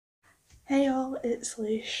Hello, it's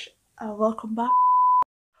Leesh. Welcome back.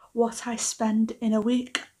 What I spend in a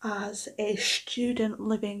week as a student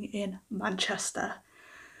living in Manchester.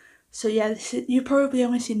 So yeah, you've probably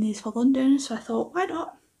only seen these for London, so I thought, why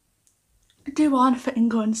not do one for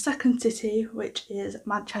England's second city, which is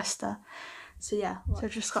Manchester. So yeah, so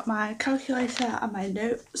I've just got my calculator and my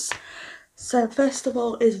notes. So first of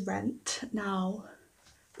all is rent. Now,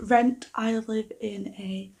 rent, I live in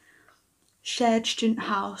a shared student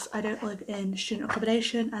house. I don't live in student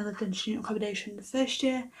accommodation. I lived in student accommodation the first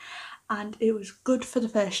year and it was good for the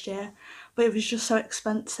first year, but it was just so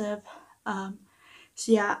expensive. So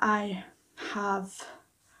yeah, I have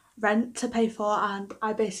rent to pay for, and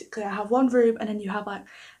I have one room and then you have like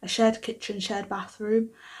a shared kitchen, shared bathroom,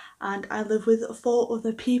 and I live with 4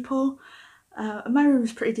 other people. My room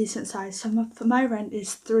is pretty decent size, so for my rent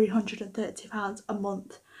is £330 a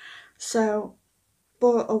month. So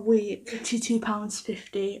for a week,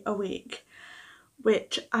 £82.50 a week,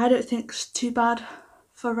 which I don't think is too bad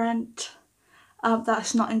for rent.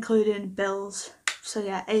 That's not including bills. So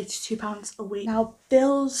yeah, £82 a week. Now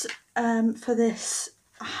bills for this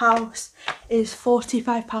house is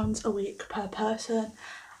 £45 a week per person,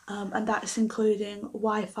 and that's including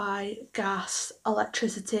Wi-Fi, gas,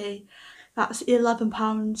 electricity. That's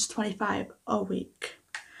 £11.25 a week,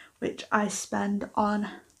 which I spend on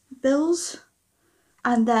bills.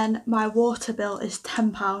 And then my water bill is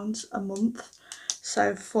 £10 a month,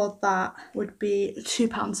 so for that would be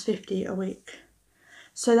 £2.50 a week.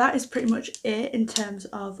 So that is pretty much it in terms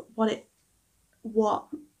of what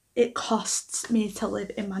it costs me to live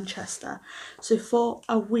in Manchester. So for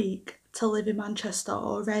a week to live in Manchester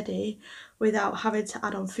already, without having to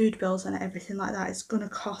add on food bills and everything like that, it's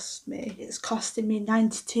costing me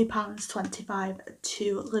 £92.25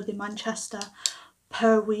 to live in Manchester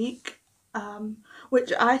per week.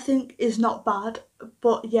 Which I think is not bad,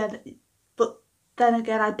 but then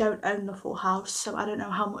again, I don't own the full house, so I don't know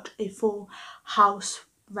how much a full house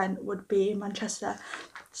rent would be in Manchester.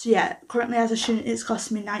 So yeah, currently as a student it's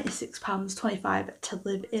costing me £96.25 to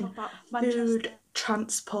live in food,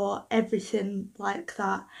 transport, everything like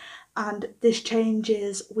that. And this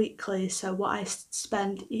changes weekly, so what I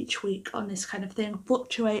spend each week on this kind of thing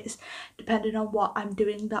fluctuates depending on what I'm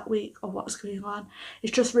doing that week or what's going on.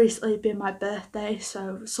 It's just recently been my birthday,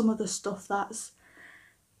 so some of the stuff that's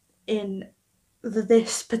in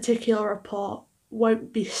this particular report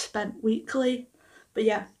won't be spent weekly, but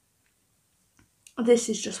yeah, this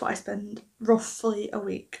is just what I spend roughly a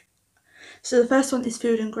week. So the first one is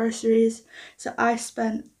food and groceries. So I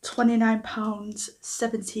spent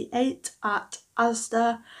 £29.78 at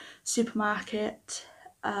Asda supermarket.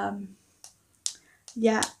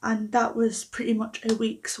 Yeah, and that was pretty much a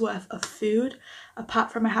week's worth of food,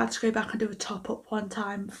 apart from I had to go back and do a top up one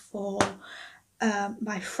time for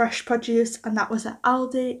my fresh produce, and that was at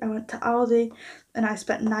Aldi. I went to Aldi and I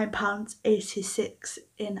spent £9.86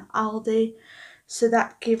 in Aldi. So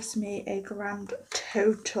that gives me a grand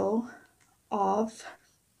total of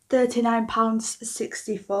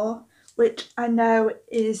 £39.64, which I know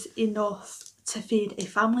is enough to feed a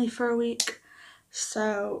family for a week.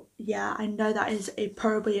 So yeah, I know that is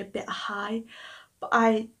probably a bit high, but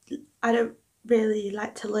I don't really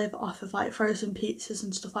like to live off of like frozen pizzas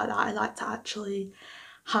and stuff like that. I like to actually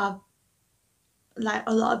have like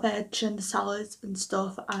a lot of veg and salads and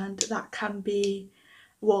stuff, and that can be,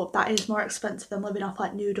 well, that is more expensive than living off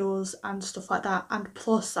like noodles and stuff like that. And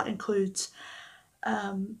plus that includes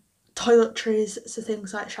toiletries, so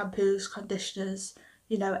things like shampoos, conditioners,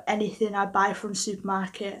 you know, anything I buy from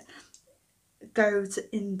supermarket goes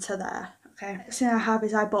into there. Okay, next thing I have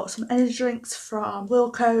is I bought some energy drinks from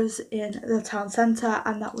Wilco's in the town centre,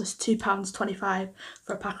 and that was £2.25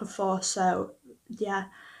 for a pack of 4. So yeah,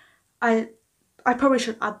 I probably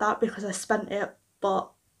shouldn't add that because I spent it,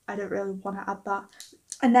 but I don't really want to add that.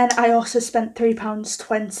 And then I also spent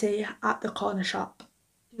 £3.20 at the corner shop.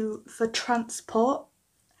 For transport,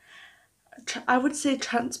 I would say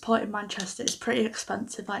transport in Manchester is pretty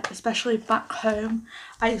expensive, like especially back home.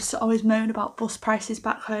 I used to always moan about bus prices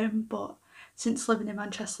back home, but since living in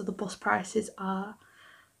Manchester the bus prices are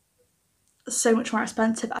so much more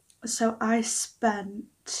expensive. So I spent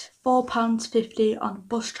 £4.50 on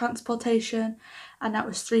bus transportation, and that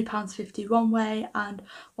was £3.50 one way and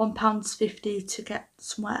 £1.50 to get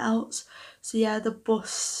somewhere else. So yeah, the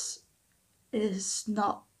bus is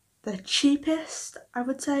not the cheapest, I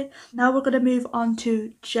would say. Now we're going to move on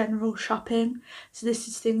to general shopping. So this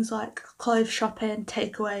is things like clothes shopping,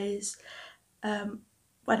 takeaways, when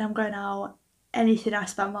I'm going out, anything I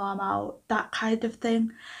spend while I'm out, that kind of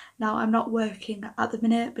thing. Now I'm not working at the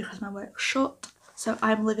minute because my work's shut, so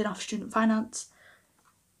I'm living off student finance.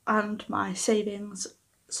 and my savings.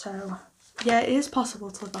 So yeah, it is possible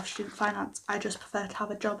to live off student finance. I just prefer to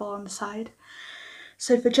have a job all on the side.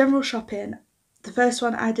 So for general shopping, the first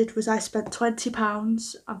one I did was I spent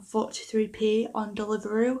 £20 and 43p on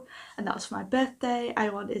Deliveroo, and that was for my birthday. I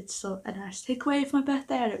wanted a nice takeaway for my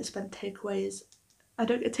birthday. I don't spend takeaways. I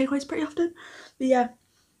don't get takeaways pretty often, but yeah.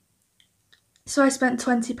 So I spent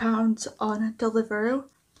 £20 on Deliveroo.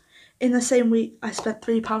 In the same week, I spent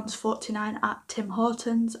 £3.49 at Tim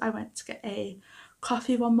Hortons. I went to get a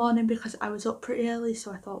coffee one morning because I was up pretty early,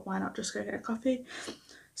 so I thought, why not just go get a coffee?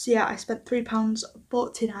 So yeah, I spent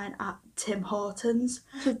 £3.49 at Tim Hortons.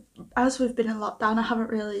 As we've been in lockdown, I haven't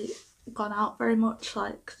really gone out very much,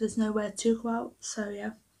 like there's nowhere to go out, so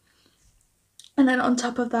yeah. And then on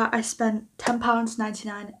top of that, I spent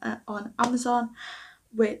 £10.99 on Amazon,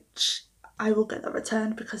 which I will get that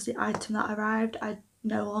returned because the item that arrived I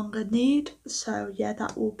no longer need, so yeah,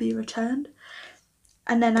 that will be returned.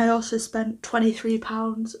 And then I also spent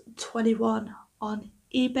 £23.21 on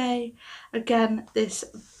eBay. Again, this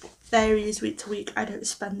varies week to week. I don't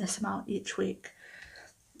spend this amount each week.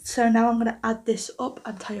 So now I'm going to add this up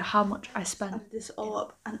and tell you how much I spent. Add this all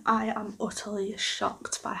up, and I am utterly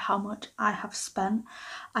shocked by how much I have spent.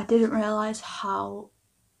 I didn't realise how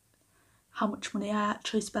much money I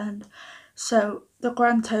actually spend. So the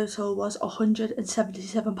grand total was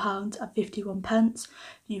 £177.51.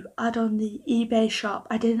 You add on the eBay shop.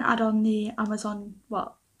 I didn't add on the Amazon,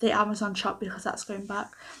 the Amazon shop because that's going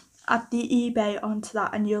back. Add the eBay onto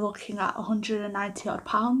that and you're looking at £190 odd,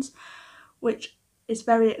 which is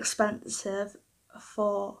very expensive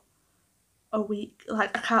for a week.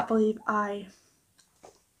 Like, I can't believe I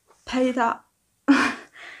pay that.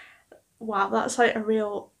 Wow, that's like a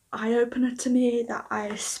real eye-opener to me that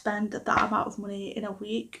I spend that amount of money in a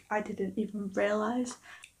week. I didn't even realise.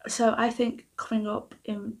 So I think coming up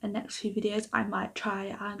in the next few videos I might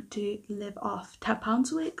try and live off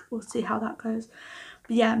 £10 a week. We'll see how that goes.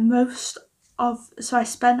 But yeah, I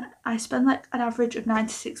spend like an average of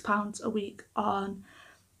 £96 a week on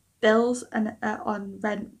bills and on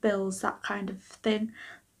rent, bills, that kind of thing.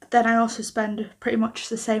 But then I also spend pretty much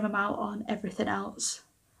the same amount on everything else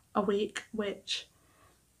a week, which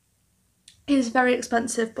is very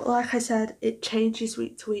expensive, but like I said, it changes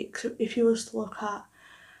week to week. So if you was to look at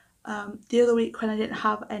the other week when I didn't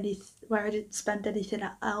have where I didn't spend anything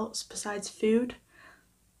else besides food,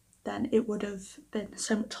 then it would have been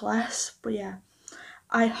so much less. But yeah,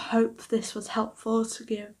 I hope this was helpful to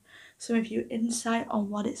give some of you insight on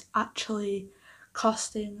what it's actually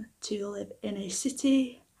costing to live in a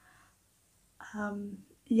city.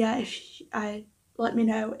 Yeah, let me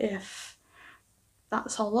know if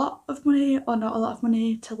that's a lot of money or not a lot of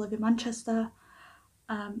money to live in Manchester.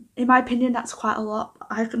 In my opinion, that's quite a lot.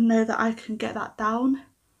 I know that I can get that down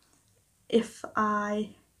if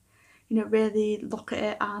I, really look at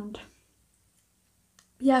it and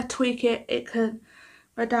yeah, tweak it. It can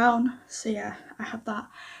go down. So yeah, I have that.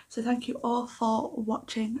 So thank you all for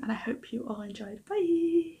watching, and I hope you all enjoyed.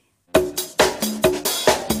 Bye.